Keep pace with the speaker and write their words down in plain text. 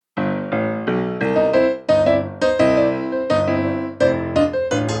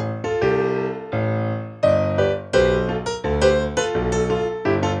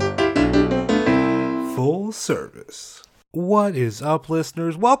Service. What is up,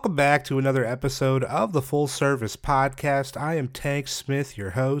 listeners? Welcome back to another episode of the Full Service Podcast. I am Tank Smith,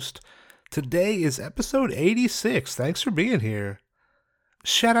 your host. Today is episode 86. Thanks for being here.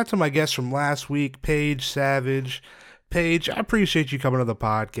 Shout out to my guest from last week, Paige Savage. Paige, I appreciate you coming on the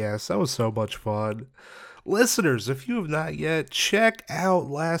podcast. That was so much fun. Listeners, if you have not yet, check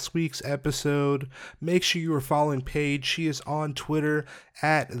out last week's episode. Make sure you are following Paige. She is on Twitter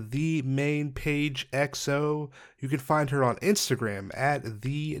at @themainpagexo. You can find her on Instagram at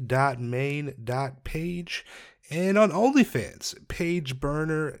the.main.page and on OnlyFans,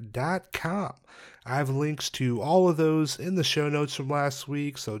 pageburner.com. I have links to all of those in the show notes from last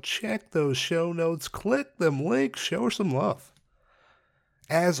week, so check those show notes, click them links, show her some love.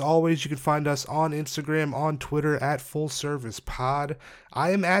 As always, you can find us on Instagram, on Twitter at Full Service Pod.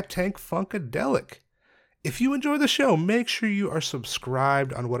 I am at Tank Funkadelic. If you enjoy the show, make sure you are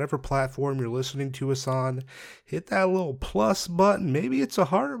subscribed on whatever platform you're listening to us on. Hit that little plus button. Maybe it's a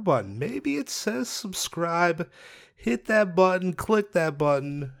heart button. Maybe it says subscribe. Hit that button, click that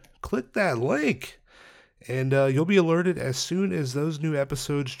link, and you'll be alerted as soon as those new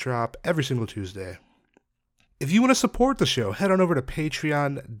episodes drop every single Tuesday. If you want to support the show, head on over to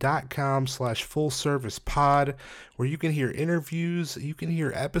patreon.com/fullservicepod, where you can hear interviews, you can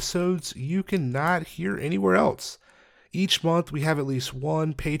hear episodes you cannot hear anywhere else. Each month we have at least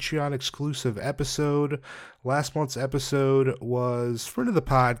one Patreon exclusive episode. Last month's episode was friend of the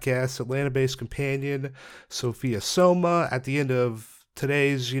podcast, Atlanta-based companion, Sophia Soma. At the end of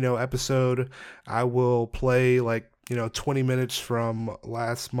today's, episode, I will play 20 minutes from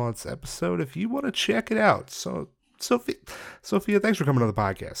last month's episode if you want to check it out. So, Sophia, thanks for coming on the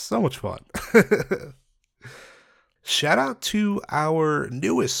podcast. So much fun. Shout out to our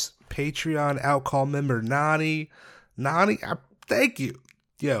newest Patreon outcall member, Nani. Nani, thank you.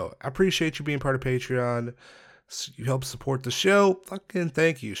 I appreciate you being part of Patreon. You help support the show. Fucking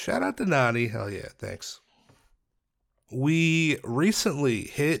thank you. Shout out to Nani. Hell yeah, thanks. We recently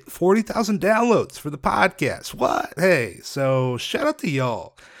hit 40,000 downloads for the podcast. What? Hey, so shout out to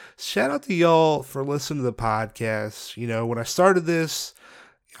y'all. Shout out to y'all for listening to the podcast. When I started this,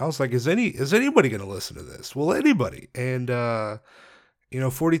 I was like, is anybody going to listen to this? Well, anybody. And,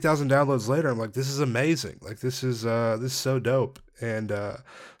 40,000 downloads later, I'm like, this is amazing. This is so dope. And,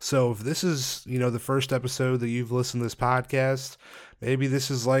 so if this is, the first episode that you've listened to this podcast, maybe this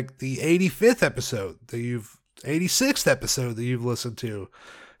is like the 85th episode 86th episode that you've listened to.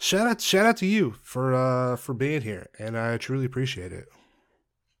 Shout out to you for being here, and I truly appreciate it.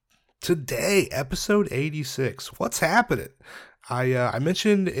 Today, episode 86. What's happening? I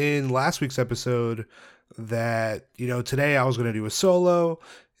mentioned in last week's episode that today I was going to do a solo.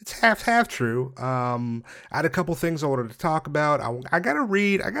 It's half true. I had a couple things I wanted to talk about. I gotta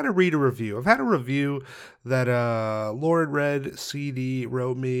read a review. I've had a review that Lauren Red CD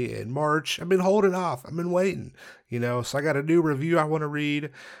wrote me in March. I've been holding off. I've been waiting. So I got a new review I want to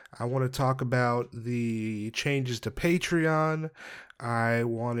read. I want to talk about the changes to Patreon. I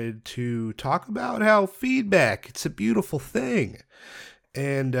wanted to talk about how feedback, it's a beautiful thing.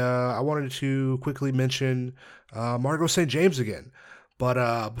 And I wanted to quickly mention Margot St. James again.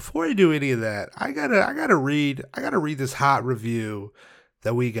 But before I do any of that, I gotta read this hot review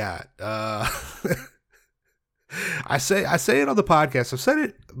that we got. I say it on the podcast. I've said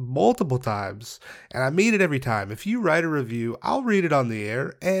it multiple times, and I mean it every time. If you write a review, I'll read it on the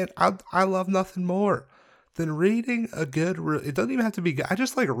air, and I love nothing more than reading a good. It doesn't even have to be good. I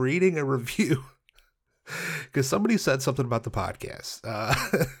just like reading a review because somebody said something about the podcast.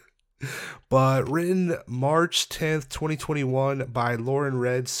 But written March 10th, 2021 by Lauren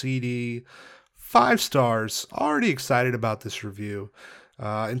Red CD. 5 stars. Already excited about this review.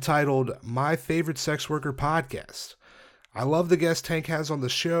 Entitled My Favorite Sex Worker Podcast. I love the guest Tank has on the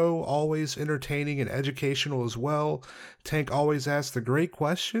show. Always entertaining and educational as well. Tank always asks the great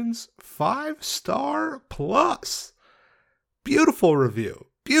questions. 5-star plus. Beautiful review.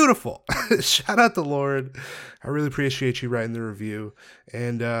 Beautiful. Shout out to Lauren. I really appreciate you writing the review.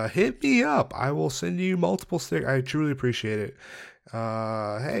 And hit me up. I will send you multiple stickers. I truly appreciate it.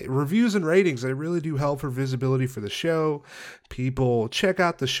 Hey, reviews and ratings, they really do help for visibility for the show. People check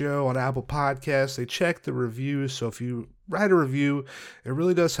out the show on Apple Podcasts. They check the reviews. So if you write a review, it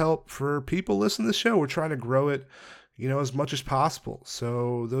really does help for people listening to the show. We're trying to grow it, as much as possible.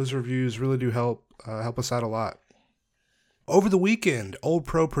 So those reviews really do help us out a lot. Over the weekend, Old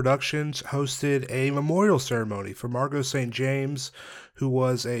Pro Productions hosted a memorial ceremony for Margot St. James, who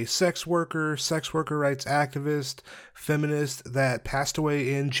was a sex worker rights activist, feminist that passed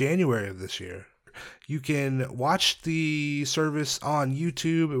away in January of this year. You can watch the service on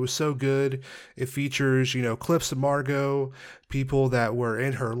YouTube. It was so good. It features, clips of Margot, people that were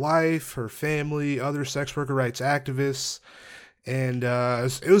in her life, her family, other sex worker rights activists. And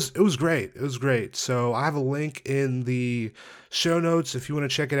it was great. It was great. So I have a link in the show notes if you want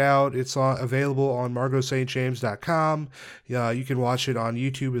to check it out. It's available on margotstjames.com. You can watch it on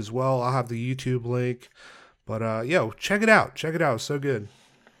YouTube as well. I'll have the YouTube link. But check it out. Check it out. It's so good.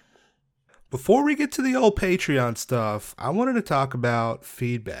 Before we get to the old Patreon stuff, I wanted to talk about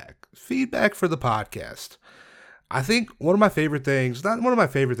feedback. Feedback for the podcast. I think one of my favorite things, not one of my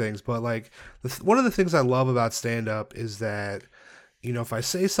favorite things, but like one of the things I love about stand-up is that, if I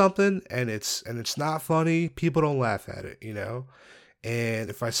say something and it's not funny, people don't laugh at it, And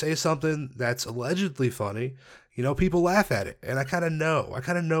if I say something that's allegedly funny, people laugh at it. And I kind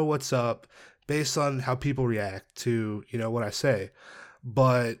of know what's up based on how people react to, what I say.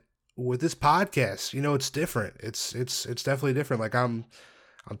 But with this podcast, it's different. It's definitely different. Like I'm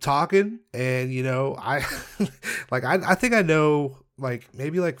talking and, I I think I know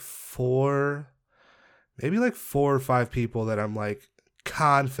maybe four or five people that I'm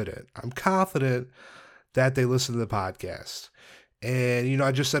confident. I'm confident that they listen to the podcast. And,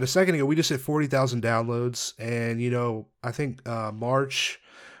 I just said a second ago, we just hit 40,000 downloads. And, I think March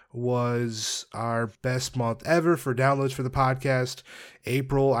was our best month ever for downloads for the podcast.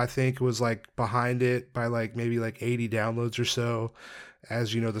 April, I think, was behind it by maybe 80 downloads or so,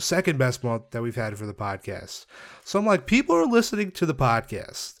 as the second best month that we've had for the podcast. So I'm people are listening to the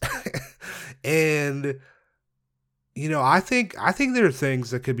podcast. And I think there are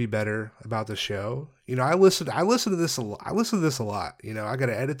things that could be better about the show. I listen to this a lot. I got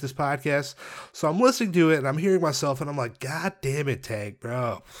to edit this podcast. So I'm listening to it and I'm hearing myself and I'm like, God damn it, Tank,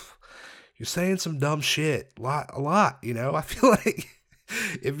 bro. You're saying some dumb shit. A lot. I feel like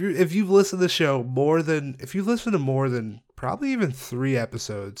if you've listened to the show if you've listened to more than probably even 3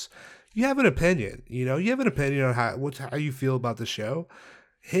 episodes, you have an opinion. You have an opinion on how you feel about the show.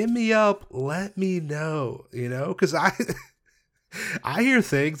 Hit me up. Let me know. Because I hear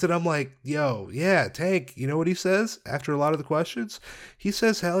things and I'm like, yo, yeah, Tank, you know what he says after a lot of the questions? He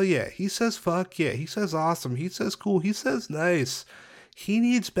says, hell yeah. He says, fuck yeah. He says, awesome. He says, cool. He says, nice. He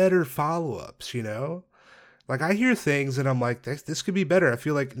needs better follow-ups, I hear things and I'm like, this could be better. I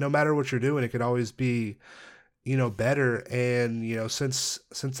feel like no matter what you're doing, it could always be, better. And, since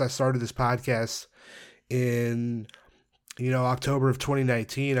I started this podcast in, October of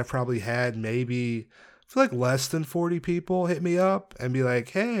 2019, I've probably had maybe, I feel like less than 40 people hit me up and be like,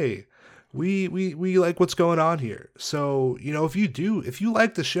 hey, we like what's going on here. So, if you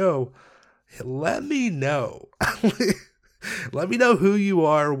like the show, let me know. Let me know who you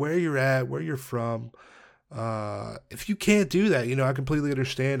are, where you're at, where you're from. If you can't do that, I completely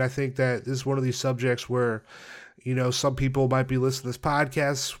understand. I think that this is one of these subjects where, some people might be listening to this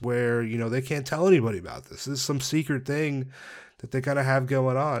podcast where, they can't tell anybody about this. This is some secret thing that they kind of have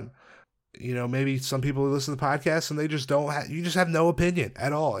going on. Maybe some people listen to the podcast and they just you just have no opinion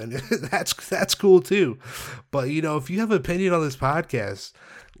at all. And that's cool too. But, if you have an opinion on this podcast,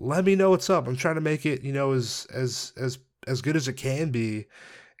 let me know what's up. I'm trying to make it, as good as it can be.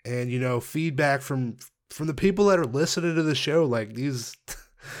 And, feedback from the people that are listening to the show, these,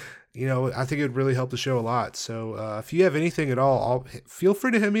 I think it'd really help the show a lot. So if you have anything at all, feel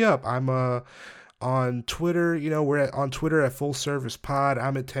free to hit me up. I'm on Twitter. We're on Twitter at Full Service Pod.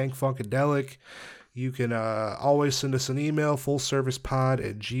 I'm at Tank Funkadelic. You can always send us an email,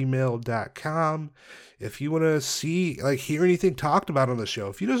 fullservicepod@gmail.com. If you want to hear anything talked about on the show,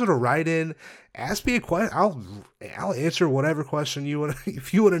 if you just want to write in, ask me a question. I'll answer whatever question you want.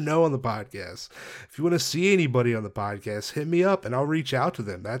 If you want to know on the podcast, if you want to see anybody on the podcast, hit me up and I'll reach out to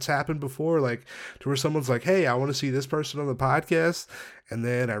them. That's happened before, to where someone's like, hey, I want to see this person on the podcast. And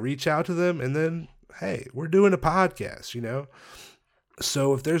then I reach out to them and then, hey, we're doing a podcast,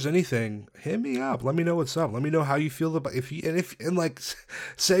 So if there's anything, hit me up. Let me know what's up. Let me know how you feel about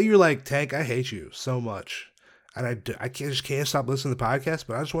say you're like, Tank, I hate you so much. And I just can't stop listening to the podcast,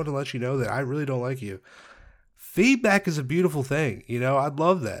 but I just want to let you know that I really don't like you. Feedback is a beautiful thing. I'd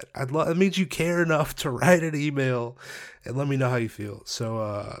love that. It means you care enough to write an email and let me know how you feel.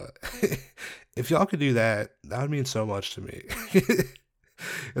 So, if y'all could do that, that would mean so much to me.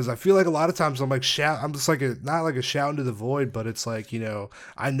 Because I feel like a lot of times I'm just not like a shout into the void, but it's I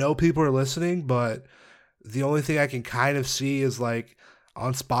know people are listening, but the only thing I can kind of see is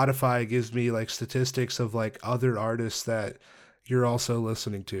on Spotify, it gives me statistics of other artists that you're also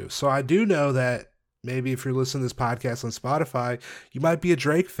listening to. So I do know that maybe if you're listening to this podcast on Spotify, you might be a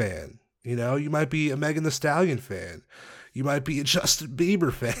Drake fan, you might be a Megan Thee Stallion fan. you might be a Justin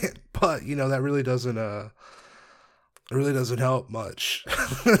Bieber fan, but that really doesn't help much.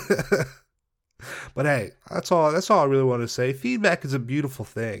 But hey, that's all I really want to say. Feedback is a beautiful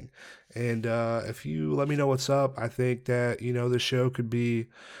thing. And if you let me know what's up, I think that, the show could be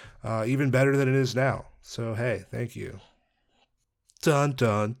even better than it is now. So, hey, thank you. Dun,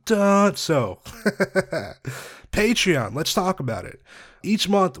 dun, dun. So, Patreon, let's talk about it. Each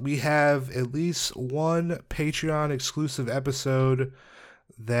month we have at least one Patreon exclusive episode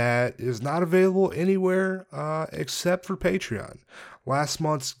that is not available anywhere except for Patreon. Last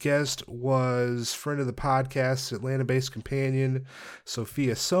month's guest was friend of the podcast, Atlanta-based companion,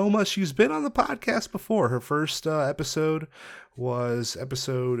 Sophia Soma. She's been on the podcast before. Her first episode was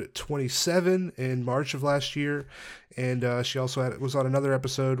episode 27 in March of last year, and she also was on another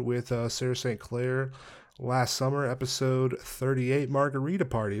episode with Sarah St. Clair last summer, episode 38, Margarita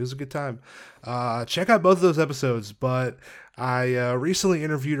Party. It was a good time. Check out both of those episodes, but I recently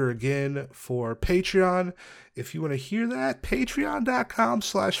interviewed her again for Patreon. If you want to hear that,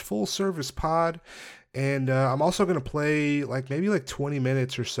 patreon.com/fullservicepod. And I'm also going to play maybe 20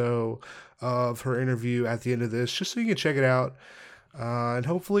 minutes or so of her interview at the end of this, just so you can check it out and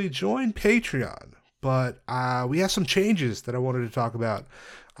hopefully join Patreon. But we have some changes that I wanted to talk about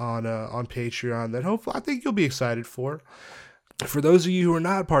on Patreon that hopefully I think you'll be excited for. For those of you who are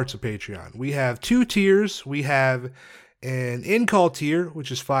not parts of Patreon, we have two tiers. We have an in-call tier,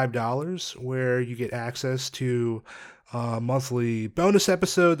 which is $5, where you get access to a monthly bonus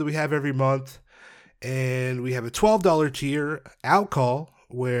episode that we have every month. And we have a $12 tier, out-call,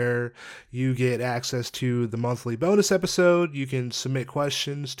 where you get access to the monthly bonus episode. You can submit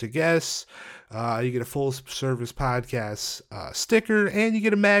questions to guests. You get a full service podcast sticker, and you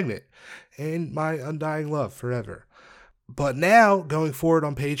get a magnet and my undying love forever. But now, going forward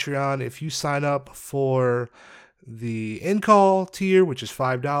on Patreon, if you sign up for the in-call tier, which is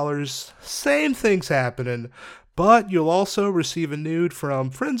 $5, same thing's happening, but you'll also receive a nude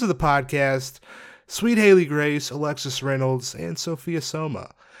from friends of the podcast, Sweet Haley Grace, Alexis Reynolds, and Sophia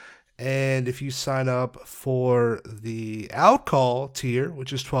Soma. And if you sign up for the out-call tier,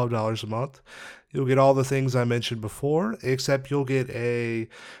 which is $12 a month, you'll get all the things I mentioned before, except you'll get a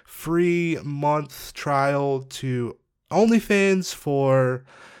free month trial to OnlyFans for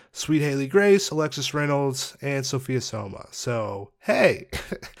Sweet Haley Grace, Alexis Reynolds, and Sophia Soma. So, hey,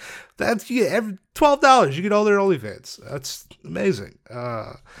 that's every $12. You get all their OnlyFans. That's amazing.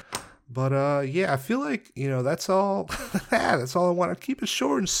 But I feel like, that's all. That's all I want to keep it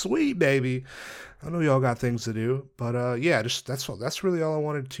short and sweet, baby. I know y'all got things to do, but that's really all I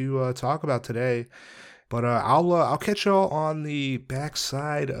wanted to talk about today. But I'll catch y'all on the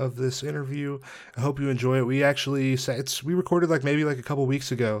backside of this interview. I hope you enjoy it. We actually we recorded maybe a couple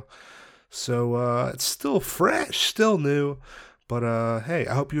weeks ago, so it's still fresh, still new. But hey,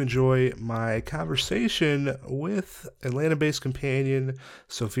 I hope you enjoy my conversation with Atlanta-based companion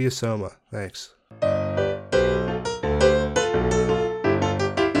Sophia Soma. Thanks.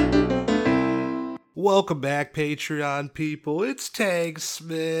 Welcome back, Patreon people. It's Tag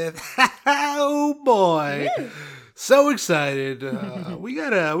Smith. Oh boy, so excited! We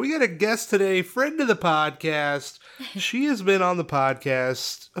got a guest today, friend of the podcast. She has been on the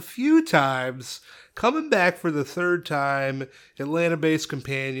podcast a few times. Coming back for the third time, Atlanta-based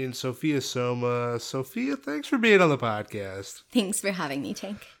companion Sophia Soma. Sophia, thanks for being on the podcast. Thanks for having me,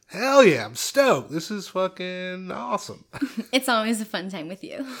 Tank. Hell yeah, I'm stoked. This is fucking awesome. It's always a fun time with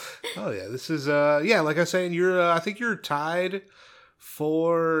you. Oh yeah, this is like I was saying, I think you're tied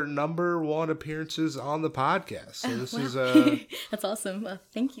for number one appearances on the podcast. So this is that's awesome. Well,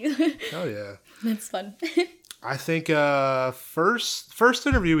 thank you. Oh yeah, that's fun. I think first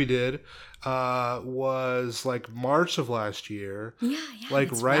interview we did was March of last year. Yeah,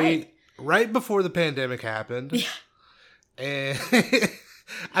 right before the pandemic happened. Yeah, and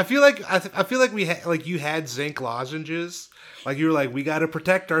I feel like we had you had zinc lozenges. You were we got to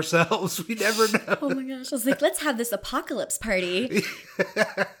protect ourselves. We never know. Oh my gosh. I was let's have this apocalypse party.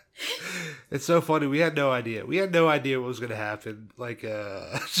 It's so funny. We had no idea. We had no idea what was going to happen.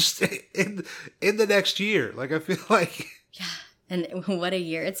 Just in the next year. I feel like. Yeah. And what a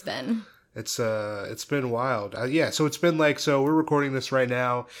year it's been. It's been wild. So it's been so we're recording this right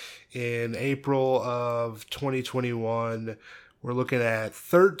now in April of 2021. We're looking at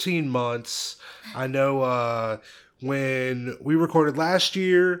 13 months. I know when we recorded last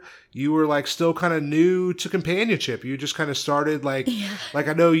year, you were still kind of new to companionship. You just kind of started I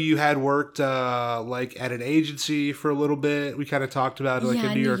know you had worked at an agency for a little bit. We kind of talked about it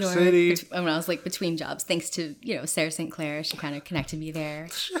in New York City. When I was between jobs, thanks to Sarah St. Clair, she kind of connected me there.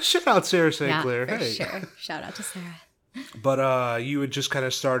 Shout out Sarah St. Clair. For hey, sure. Shout out to Sarah. But you had just kind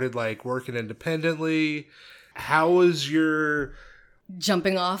of started like working independently. How was your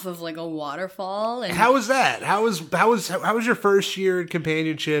Jumping off of like a waterfall. And How was that? How was your first year in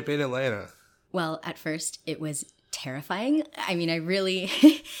companionship in Atlanta? well, at first it was terrifying. I mean, I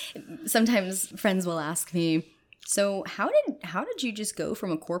really sometimes friends will ask me, so how did you just go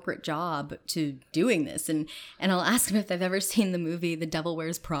from a corporate job to doing this? And I'll ask them if they've ever seen the movie The Devil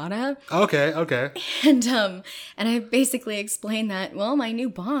Wears Prada. Okay. And I basically explained that, well, my new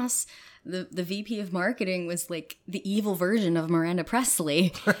boss, the VP of marketing, was like the evil version of Miranda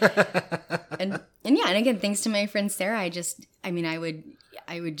Presley. and again, thanks to my friend Sarah, I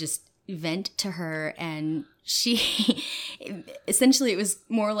would just vent to her, and she essentially, it was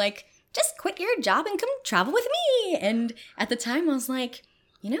more like, just quit your job and come travel with me. And at the time I was like,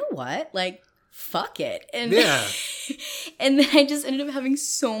 you know what? Like, fuck it. And Yeah. and then I just ended up having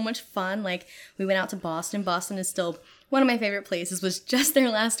so much fun. Like, we went out to Boston. Boston is still one of my favorite places. Was just there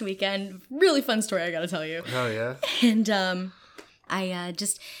last weekend. Really fun story, I gotta tell you. Oh yeah. And I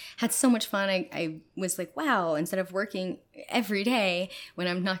just had so much fun. I was like, wow, instead of working every day when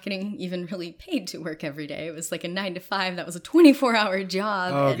I'm not getting even really paid to work every day, it was like a 9 to 5. That was a 24-hour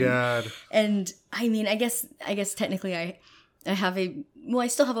job. Oh God. And I mean, I guess technically I now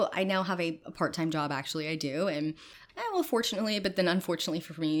have a part-time job. Actually, I do. And well, fortunately, but then unfortunately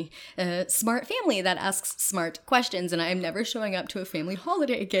for me, a smart family that asks smart questions, and I am never showing up to a family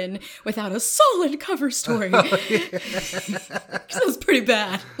holiday again without a solid cover story. Oh, That was pretty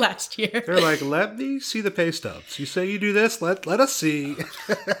bad last year. They're like, let me see the pay stubs. You say you do this, let us see.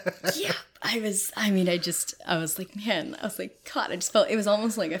 Yeah, I was like, man, I was like, God, it was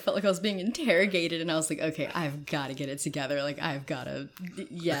almost like I felt like I was being interrogated, and I was like, okay, I've got to get it together. Like, I've got to,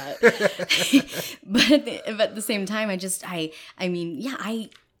 yeah. but at the same time, I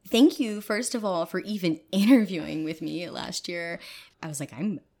thank you, first of all, for even interviewing with me last year. I was like,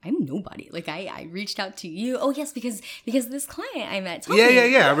 I'm nobody. Like, I reached out to you. Oh yes, because this client I met told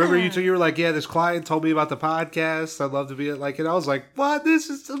me. Yeah. I remember you were like, yeah, this client told me about the podcast. I'd love to be like, and I was like, what? This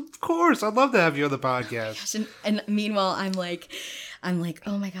is, of course, I'd love to have you on the podcast. And meanwhile, I'm like,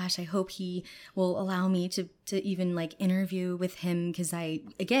 oh my gosh, I hope he will allow me to even like interview with him, because I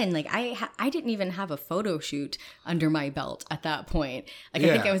didn't even have a photo shoot under my belt at that point. Like, I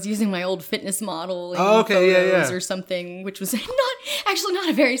think I was using my old fitness model photos or something, which was not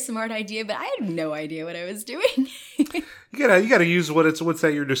a very smart idea, but I had no idea what I was doing. You gotta use what's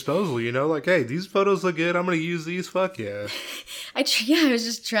at your disposal, you know? Like, hey, these photos look good. I'm gonna use these. Fuck yeah. I was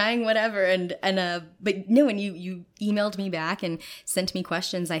just trying whatever, but no, when you emailed me back and sent me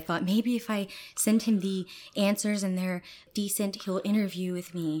questions, I thought maybe if I send him the answers and they're decent, he'll interview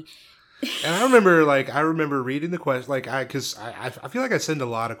with me. And I remember reading the question, because I feel like I send a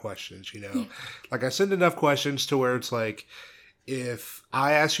lot of questions, you know? Yeah. Like, I send enough questions to where it's like, if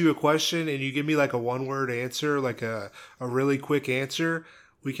I ask you a question and you give me like a one-word answer, like a really quick answer,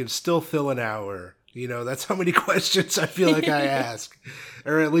 we can still fill an hour. You know, that's how many questions I feel like I ask.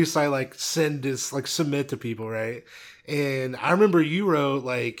 Or at least I like submit to people, right? And I remember you wrote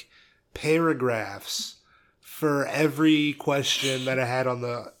like paragraphs for every question that I had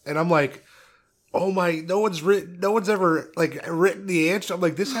and I'm like, oh my, no one's ever like written the answer. I'm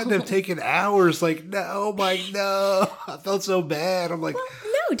like, this had to have taken hours. Like, no, I felt so bad. I'm like, well,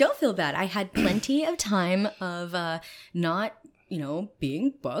 no, don't feel bad. I had plenty of time of not,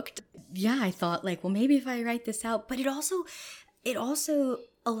 being booked. Yeah, I thought like, well, maybe if I write this out, but it also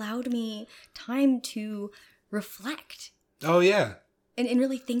allowed me time to reflect. Oh yeah. And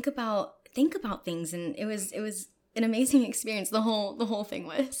really think about things, and it was an amazing experience. The whole thing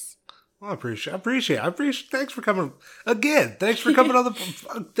was. Well, I appreciate it. Thanks for coming again. Thanks for coming on the.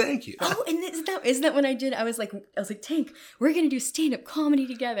 Thank you. Oh, and isn't that when I did? I was like, Tank, we're gonna do stand-up comedy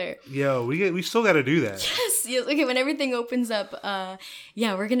together. Yo, we still got to do that. Yes. Okay, when everything opens up,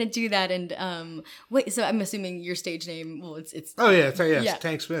 we're gonna do that. And wait, so I'm assuming your stage name. Well, it's. Oh yeah, it's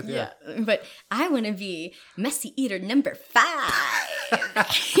Tank Smith. Yeah. But I want to be Messy Eater number 5.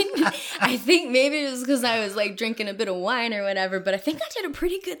 I think maybe it was because I was like drinking a bit of wine or whatever, but I think I did a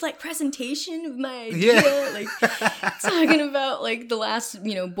pretty good like presentation of my idea, like talking about like the last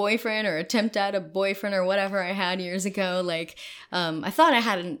boyfriend or attempt at a boyfriend or whatever I had years ago. Like I thought I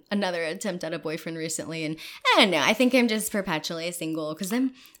had another attempt at a boyfriend recently, and I don't know, I think I'm just perpetually single because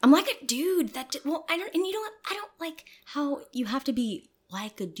I'm like a dude that I don't like how you have to be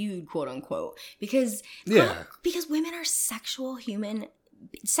like a dude, quote unquote, because women are sexual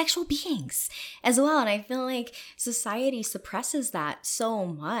beings as well, and I feel like society suppresses that so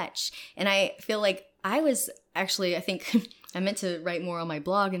much. And I feel like I think I meant to write more on my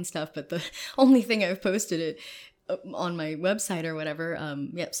blog and stuff, but the only thing I've posted on my website or whatever.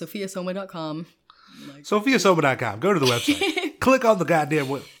 sophiasoma.com. sophiasoma.com. Go to the website. Click on the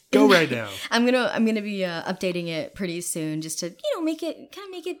goddamn go right now. I'm gonna be updating it pretty soon, just to make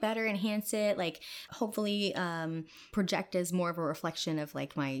it better, enhance it, like hopefully project as more of a reflection of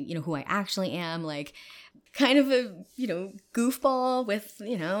like my who I actually am, like kind of a goofball with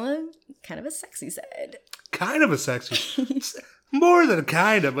kind of a sexy side. Kind of a sexy, more than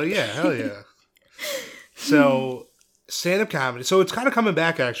kind of, but yeah, hell yeah. So stand-up comedy. So it's kind of coming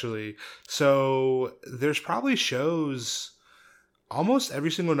back actually. So there's probably shows almost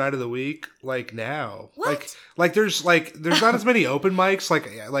every single night of the week, like now. What? Like there's not as many open mics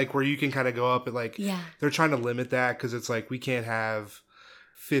like where you can kind of go up and like they're trying to limit that because it's like we can't have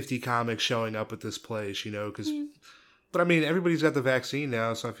 50 comics showing up at this place, because. But I mean, everybody's got the vaccine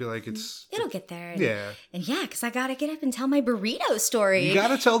now, so I feel like it'll get there. And because I gotta get up and tell my burrito story. You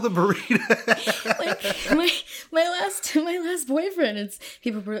gotta tell the burrito. Like my last boyfriend. It's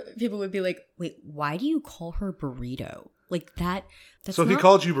people would be like, "Wait, why do you call her burrito?" Like that. So he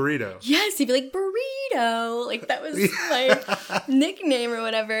called you burrito. Yes, he'd be like burrito. Like that was my nickname or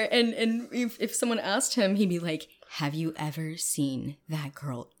whatever. And if someone asked him, he'd be like, "Have you ever seen that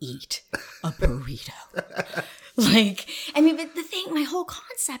girl eat a burrito?" Like, I mean, but my whole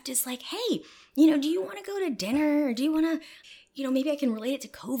concept is like, hey, do you want to go to dinner, or do you want to, maybe I can relate it to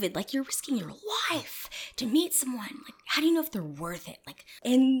COVID. Like, you're risking your life to meet someone. Like, how do you know if they're worth it? Like,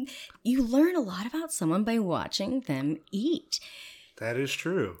 and you learn a lot about someone by watching them eat. That is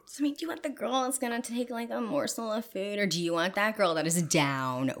true. So, I mean, do you want the girl that's going to take, like, a morsel of food? Or do you want that girl that is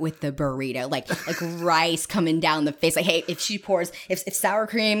down with the burrito? Like rice coming down the face. Like, hey, if she pours, if sour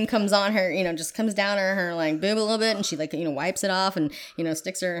cream comes on her, just comes down her like, boob a little bit, and she, like, wipes it off and,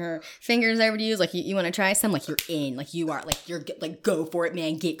 sticks her fingers over to you. Like, you want to try some? Like, you're in. Like, you are. Like, you're, like, go for it,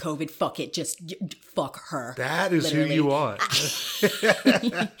 man. Get COVID. Fuck it. Just fuck her. That is literally who you want.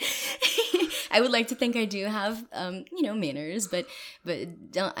 I would like to think I do have, manners, but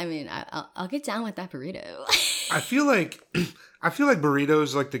don't. I mean, I'll get down with that burrito. I feel like burrito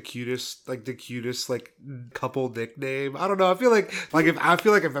is like the cutest like couple nickname. I don't know. I feel like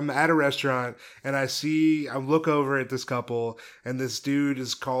if I'm at a restaurant and I look over at this couple and this dude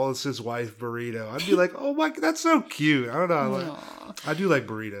calls his wife burrito, I'd be like, oh my, that's so cute. I don't know. I do like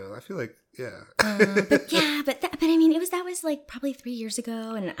burrito. I feel like. Yeah. But I mean, that was like probably 3 years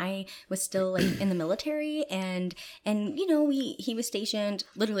ago, and I was still like in the military, and he was stationed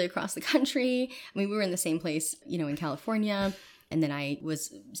literally across the country. I mean, we were in the same place, in California, and then I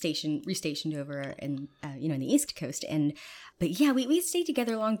was restationed over in in the East Coast, but yeah, we stayed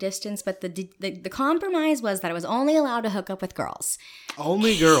together long distance, but the compromise was that I was only allowed to hook up with girls.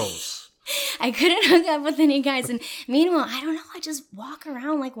 Only girls. I couldn't hook up with any guys, and meanwhile, I don't know. I just walk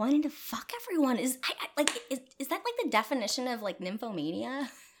around like wanting to fuck everyone. Is that like the definition of like nymphomania?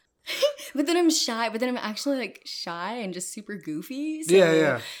 But then I'm shy. But then I'm actually like shy and just super goofy. So,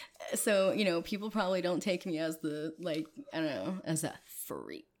 yeah. So people probably don't take me as the as a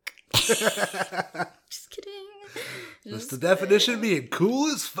freak. Just kidding. That's the definition of being cool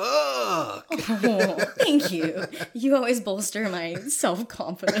as fuck. Oh, thank you. You always bolster my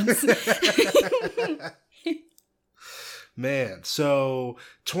self-confidence. Man, so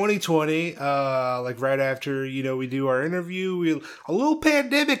 2020, like right after, we do our interview, a little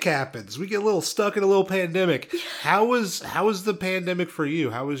pandemic happens. We get a little stuck in a little pandemic. How was the pandemic for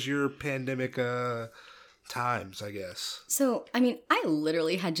you? How was your pandemic times, I guess? So, I mean, I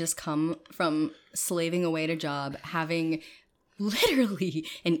literally had just come from slaving away at a job, having literally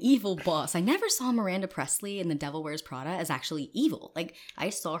an evil boss. I never saw Miranda Presley in The Devil Wears Prada as actually evil. Like, I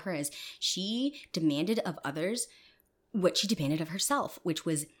saw her as she demanded of others what she demanded of herself, which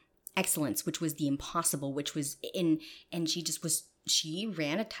was excellence, which was the impossible, which was and she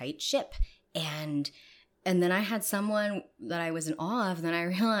ran a tight ship. And then I had someone that I was in awe of, and then I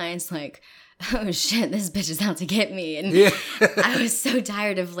realized, like, oh shit, this bitch is out to get me. And I was so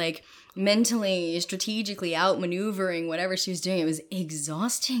tired of like mentally, strategically outmaneuvering whatever she was doing. It was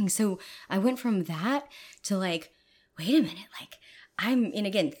exhausting. So I went from that to like, wait a minute, like and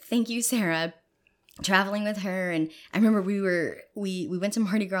again, thank you, Sarah, traveling with her. And I remember we went to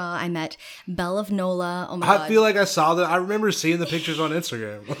Mardi Gras. I met Belle of Nola. Oh my God. I feel like I saw that. I remember seeing the pictures on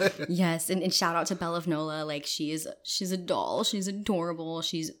Instagram. Yes. And shout out to Belle of Nola. Like she's a doll. She's adorable.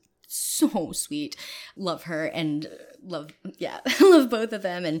 She's so sweet. Love her and love both of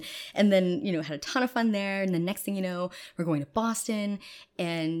them. And then, had a ton of fun there. And the next thing you know, we're going to Boston.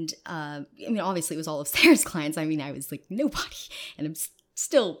 And I mean, obviously it was all of Sarah's clients. I mean, I was like nobody. And I'm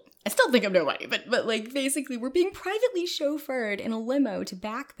I still think I'm nobody, but like basically we're being privately chauffeured in a limo to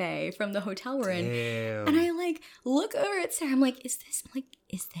Back Bay from the hotel we're in. Damn. And I like look over at Sarah. I'm like, is this the life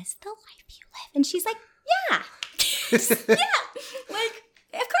you live? And she's like, yeah. Yeah. Like,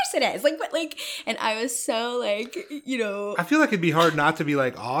 of course it is. Like, but like, and I was so like, you know. I feel like it'd be hard not to be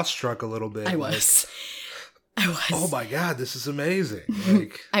like awestruck a little bit. I was. Oh my God, this is amazing.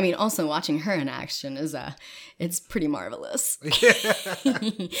 Like, I mean, also watching her in action is it's pretty marvelous. yeah.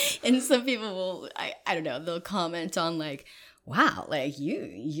 And some people will, I don't know, they'll comment on like, wow, like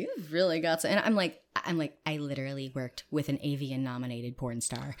you've really got to, and I'm like, I literally worked with an Avian nominated porn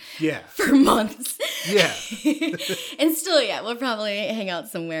star. Yeah. For months. Yeah. And still, yeah, we'll probably hang out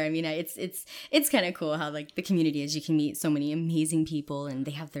somewhere. I mean, it's kind of cool how like the community is. You can meet so many amazing people and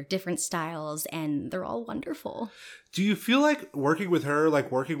they have their different styles and they're all wonderful. Do you feel like working with her,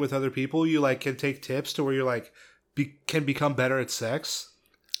 like working with other people, you like can take tips to where you're like, can become better at sex?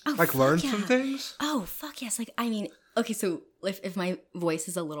 Oh, like learn yeah. some things? Oh, fuck yes. Like, I mean, okay, so if my voice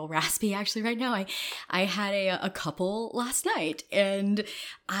is a little raspy actually right now, I had a couple last night and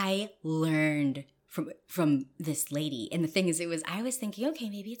I learned from this lady. And the thing is, I was thinking, okay,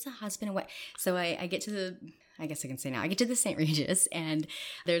 maybe it's a husband and what. So I get to I guess I can say now, I get to the St. Regis and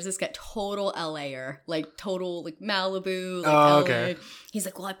there's this guy, total LAer, like total like Malibu, like LA. Okay. He's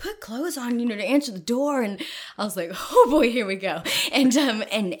like, well, I put clothes on, you know, to answer the door. And I was like, oh boy, here we go. And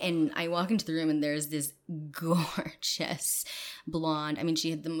I walk into the room and there's this gorgeous blonde. I mean, she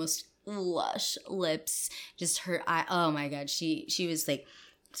had the most lush lips, just her eye. Oh my God. She was like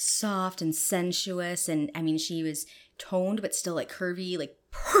soft and sensuous. And I mean, she was toned, but still like curvy, like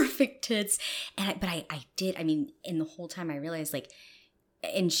perfect tits. And in the whole time I realized like,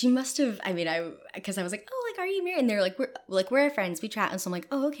 and she must have, because I was like, oh, like, are you married? And they're like, we're friends, we chat. And so I'm like,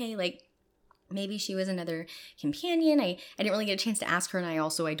 oh, okay, like maybe she was another companion. I didn't really get a chance to ask her, and I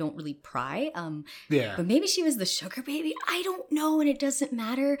don't really pry. Yeah. But maybe she was the sugar baby. I don't know, and it doesn't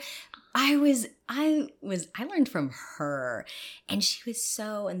matter. I learned from her, and she was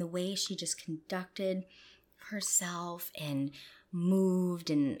so, and the way she just conducted herself and moved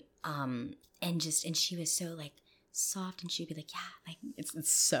and she was so like soft, and she'd be like, yeah, like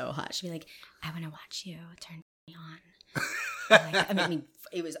it's so hot. She'd be like, I want to watch you turn me on. Like, I mean,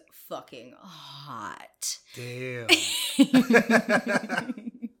 it was fucking hot. Damn.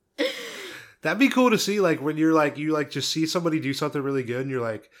 That'd be cool to see, like when you're like, you like just see somebody do something really good and you're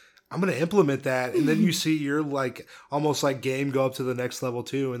like, I'm going to implement that. And then you see your like almost like game go up to the next level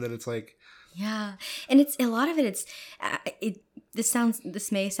too. And then it's like, yeah. And it's a lot of it.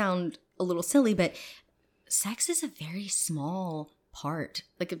 This may sound a little silly, but sex is a very small part,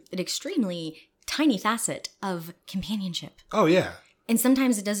 like an extremely tiny facet of companionship. Oh yeah. And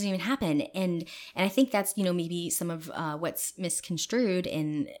sometimes it doesn't even happen. And I think that's, you know, maybe some of what's misconstrued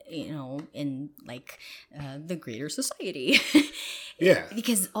in, you know, in like the greater society. Yeah.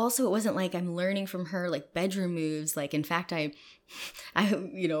 Because also it wasn't like I'm learning from her like bedroom moves. Like, in fact, I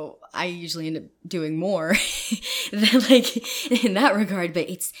usually end up doing more than like in that regard. But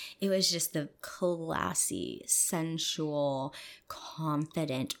it was just the classy, sensual,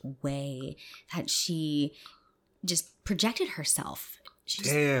 confident way that she just projected herself. She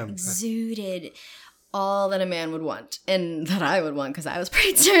just exuded all that a man would want and that I would want, because I was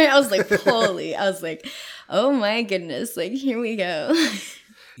pretty turned. I was like, holy, I was like, oh my goodness, like, here we go.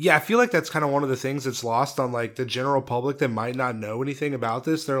 Yeah, I feel like that's kind of one of the things that's lost on like the general public that might not know anything about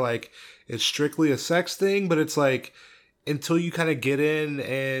this. They're like, it's strictly a sex thing, but it's like, until you kind of get in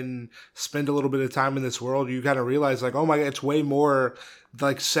and spend a little bit of time in this world, you kind of realize like, oh my God, it's way more,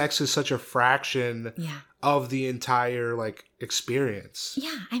 like sex is such a fraction of the entire like experience.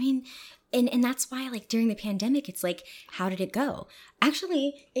 Yeah. I mean, and that's why like during the pandemic, it's like, how did it go?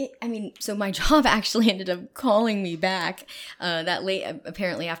 Actually, so my job actually ended up calling me back that late,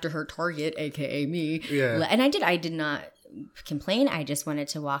 apparently after her target, AKA me. Yeah. And I did not complain. I just wanted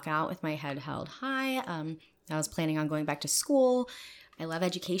to walk out with my head held high. I was planning on going back to school. I love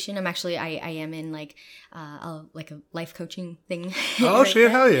education. I am in like a life coaching thing. Oh right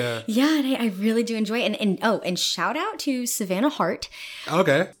shit, now. Hell yeah. Yeah, and I really do enjoy it. And shout out to Savannah Hart.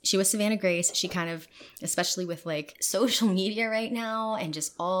 Okay. She was Savannah Grace. She kind of, especially with like social media right now and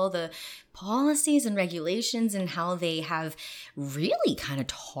just all the policies and regulations and how they have really kind of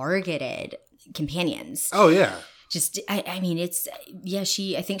targeted companions. Oh yeah. I mean, it's, yeah,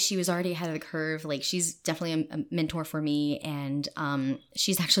 I think she was already ahead of the curve. Like, she's definitely a mentor for me. And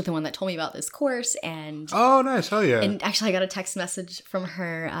she's actually the one that told me about this course. And oh, nice. Hell yeah. And actually, I got a text message from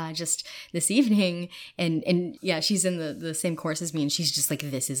her just this evening. And yeah, she's in the same course as me. And she's just like,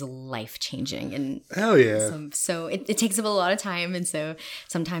 this is life changing. And hell yeah. So it takes up a lot of time. And so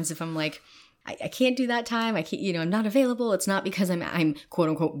sometimes if I'm like, I can't do that time. I can't, I'm not available. It's not because I'm quote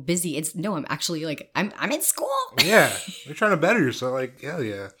unquote busy. I'm actually like, I'm in school. Yeah. You're trying to better yourself. Like, hell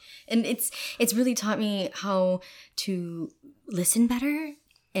yeah. And it's really taught me how to listen better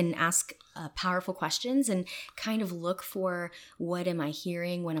and ask powerful questions and kind of look for, what am I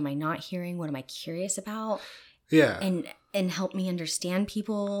hearing? What am I not hearing? What am I curious about? Yeah. And help me understand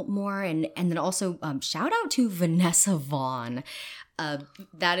people more. And then also shout out to Vanessa Vaughn.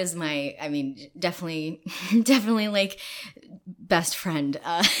 That is my, definitely like best friend.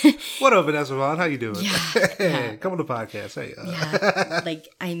 What up, Vanessa Vaughn? How you doing? Yeah, hey, come on the podcast. Hey. Yeah, like,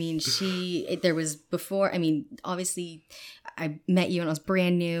 there was before, obviously I met you when I was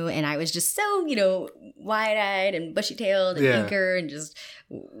brand new and I was just so, wide-eyed and bushy-tailed and eager and just,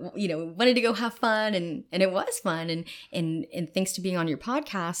 wanted to go have fun and it was fun. And thanks to being on your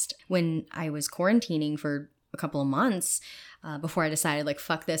podcast when I was quarantining for a couple of months, before I decided, like,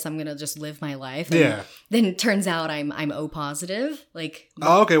 fuck this, I'm gonna just live my life. And then it turns out I'm O positive. Like,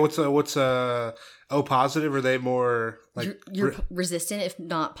 oh, okay. What's O positive? Are they more like you're resistant, if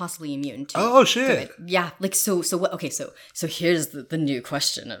not possibly immune to? Oh shit! Yeah. Like, so what? Okay, so here's the new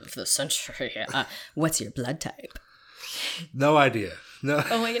question of the century. What's your blood type? No idea. No.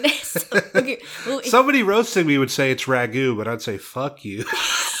 Oh my goodness. Okay. Well, somebody roasting me would say it's ragu, but I'd say fuck you.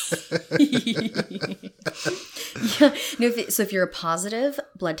 Yeah. No. So if you're a positive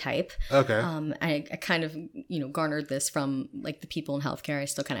blood type, okay. I kind of garnered this from like the people in healthcare. I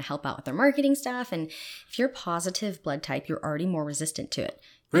still kind of help out with their marketing stuff, and if you're a positive blood type, you're already more resistant to it.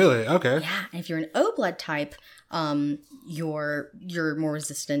 Really? Okay. Yeah. And if you're an O blood type, you're more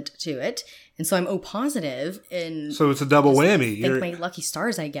resistant to it. And so I'm O positive, and so it's a double whammy. Thank my lucky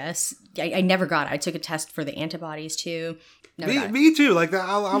stars, I guess. I never got it. I took a test for the antibodies too. Me too. Like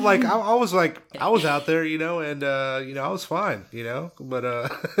I'm like I was out there, and I was fine,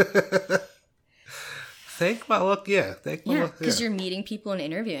 but thank my luck. Yeah, thank my luck. Because you're meeting people and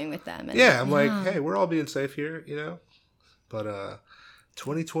interviewing with them. And, I'm like, hey, we're all being safe here, But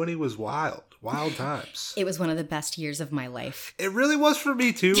 2020 was wild times. It was one of the best years of my life. It really was for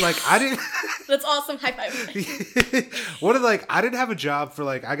me too. Like, I didn't. That's awesome. High five. I didn't have a job for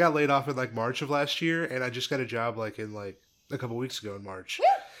I got laid off in March of last year, and I just got a job in a couple weeks ago in March. Woo!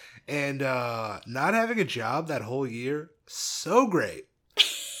 And not having a job that whole year, so great,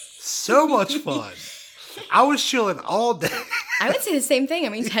 so much fun. I was chilling all day. I would say the same thing.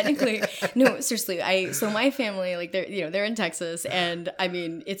 Technically, no, seriously. So my family, they're in Texas, and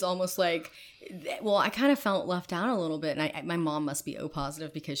it's almost like, well, I kind of felt left out a little bit, and my mom must be O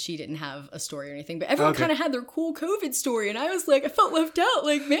positive because she didn't have a story or anything, but everyone kind of had their cool COVID story, and I was like, I felt left out.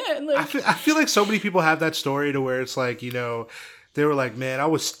 Like, man, I feel like so many people have that story to where it's like, they were like, man, I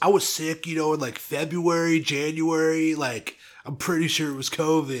was sick, in February, January, I'm pretty sure it was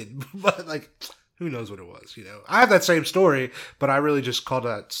COVID, but who knows what it was, I have that same story, but I really just called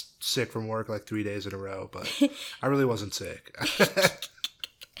out sick from work 3 days in a row, but I really wasn't sick.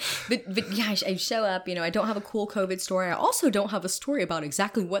 But yeah, I show up, I don't have a cool COVID story. I also don't have a story about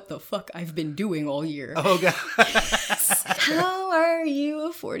exactly what the fuck I've been doing all year. Oh, God. How are you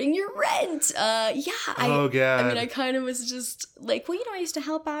affording your rent? Oh, God. I kind of was just like, well, I used to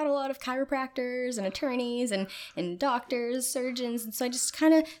help out a lot of chiropractors and attorneys and doctors, surgeons. And so I just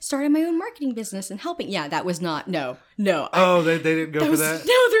kind of started my own marketing business and helping. Yeah, that was not, no. Oh, they didn't go for that?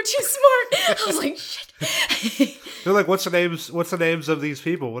 No, they're too smart. I was like, shit. They're like, what's the names of these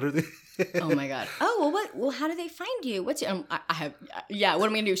people? What are they? Oh my God. Oh, well, how do they find you? What's your, what am I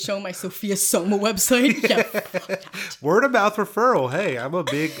going to do? Show my Sophia Soma website? Yeah. Word of mouth referral. Hey, I'm a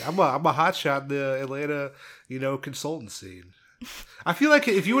hot shot in the Atlanta, consultant scene. I feel like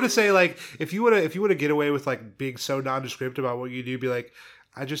if you were to say if you were to get away with being so nondescript about what you do, be like,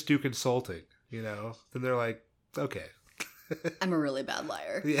 I just do consulting, then they're like, okay. I'm a really bad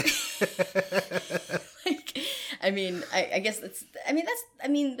liar. Yeah. I guess but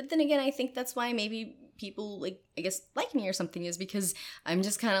then again, I think that's why maybe people like me or something, is because I'm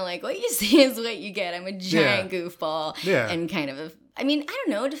just kind of like, what you see is what you get. I'm a giant goofball. Yeah. And kind of, I don't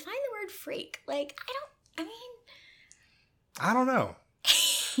know, define the word freak. I don't know.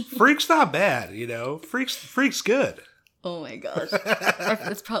 Freak's not bad, Freak's good. Oh my gosh.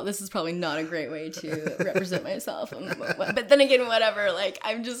 This is probably not a great way to represent myself. But then again, whatever, like,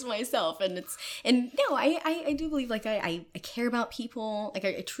 I'm just myself. And no, I do believe, like, I care about people. Like,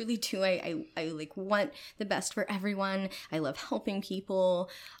 I truly do. I like want the best for everyone. I love helping people.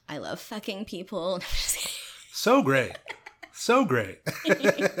 I love fucking people. So great. So great.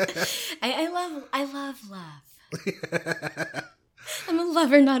 I love love. I'm a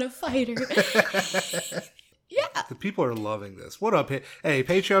lover, not a fighter. Yeah. The people are loving this. What up? Hey,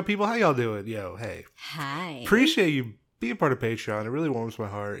 Patreon people, how y'all doing? Yo, hey. Hi. Appreciate you being part of Patreon. It really warms my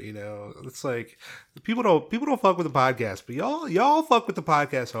heart, you know. It's like people don't fuck with the podcast, but y'all fuck with the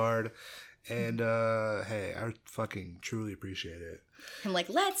podcast hard. And hey, I fucking truly appreciate it. I'm like,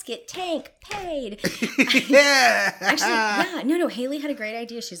 let's get Tank paid. Yeah. Actually, yeah. No, Haley had a great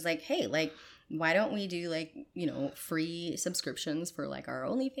idea. She's like, hey, like, why don't we do, like, you know, free subscriptions for, like, our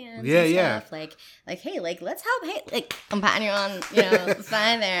OnlyFans and stuff? Like, hey, like, let's help. Hey, like, I'm patting you on, you know, the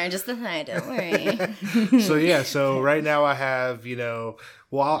side there, just the side, don't worry. So right now I have, you know,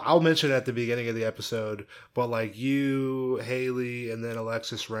 well, I'll mention it at the beginning of the episode, but, like, you, Haley, and then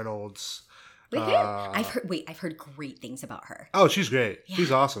Alexis Reynolds. Wait, I've heard great things about her. Oh, she's great. Yeah,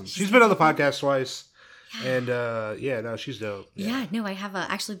 she's awesome. She's been on the podcast twice. Yeah. And no, she's dope. Yeah, no, I have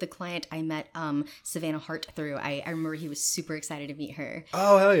actually the client I met Savannah Hart through. I remember he was super excited to meet her.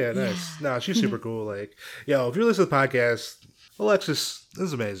 Oh, hell yeah, nice. Yeah. No, she's super cool. Like, yo, if you're listening to the podcast, Alexis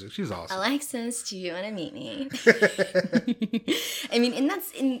is amazing. She's awesome. Alexis, do you want to meet me? I mean, and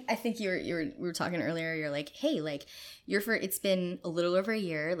I think we were talking earlier. You're like, hey, like, it's been a little over a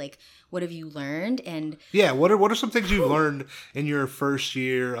year. Like, what have you learned? And yeah, what are some things you've learned in your first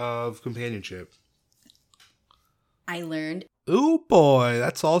year of companionship? I learned. Ooh boy,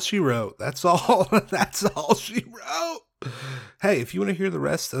 that's all she wrote. That's all she wrote. Hey, if you want to hear the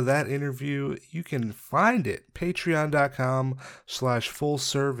rest of that interview, you can find it.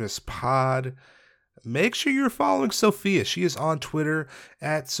 Patreon.com/fullservicepod. Make sure you're following Sophia. She is on Twitter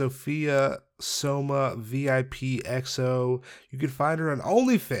at Sophia Soma VIPXO. You can find her on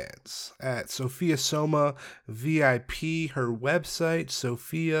OnlyFans at Sophia Soma VIP. Her website,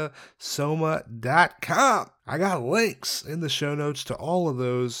 sophiasoma.com. I got links in the show notes to all of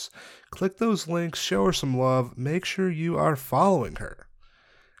those. Click those links, show her some love. Make sure you are following her.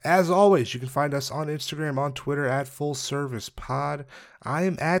 As always, you can find us on Instagram, on Twitter at FullServicePod. I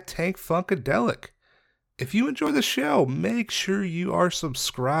am at Tank Funkadelic. If you enjoy the show, make sure you are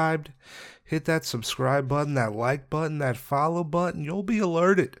subscribed. Hit that subscribe button, that like button, that follow button. You'll be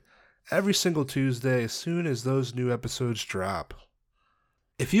alerted every single Tuesday as soon as those new episodes drop.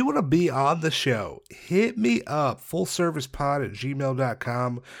 If you want to be on the show, hit me up,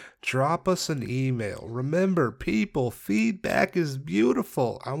 fullservicepod@gmail.com. Drop us an email. Remember, people, feedback is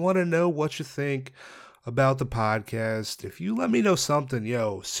beautiful. I want to know what you think about the podcast. If you let me know something,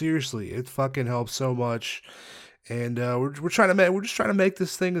 yo, seriously, it fucking helps so much. And we're just trying to make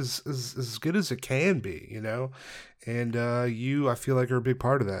this thing as good as it can be, you know. And I feel like are a big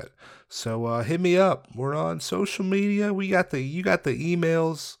part of that. So hit me up. We're on social media. You got the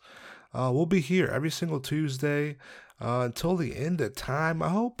emails. We'll be here every single Tuesday until the end of time. I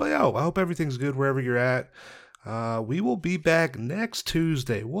hope everything's good wherever you're at. We will be back next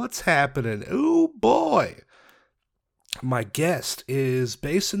Tuesday. What's happening? Ooh boy. My guest is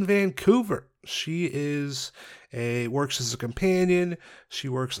based in Vancouver. She works as a companion. She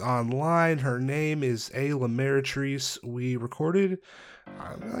works online. Her name is Ayla Meritrice. We recorded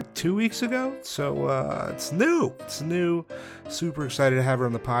like 2 weeks ago. So it's new. Super excited to have her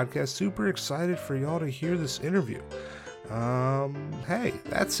on the podcast. Super excited for y'all to hear this interview. Hey,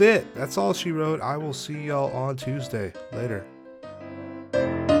 that's it. That's all she wrote. I will see y'all on Tuesday. Later.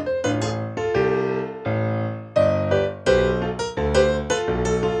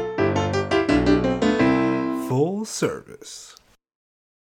 Full service.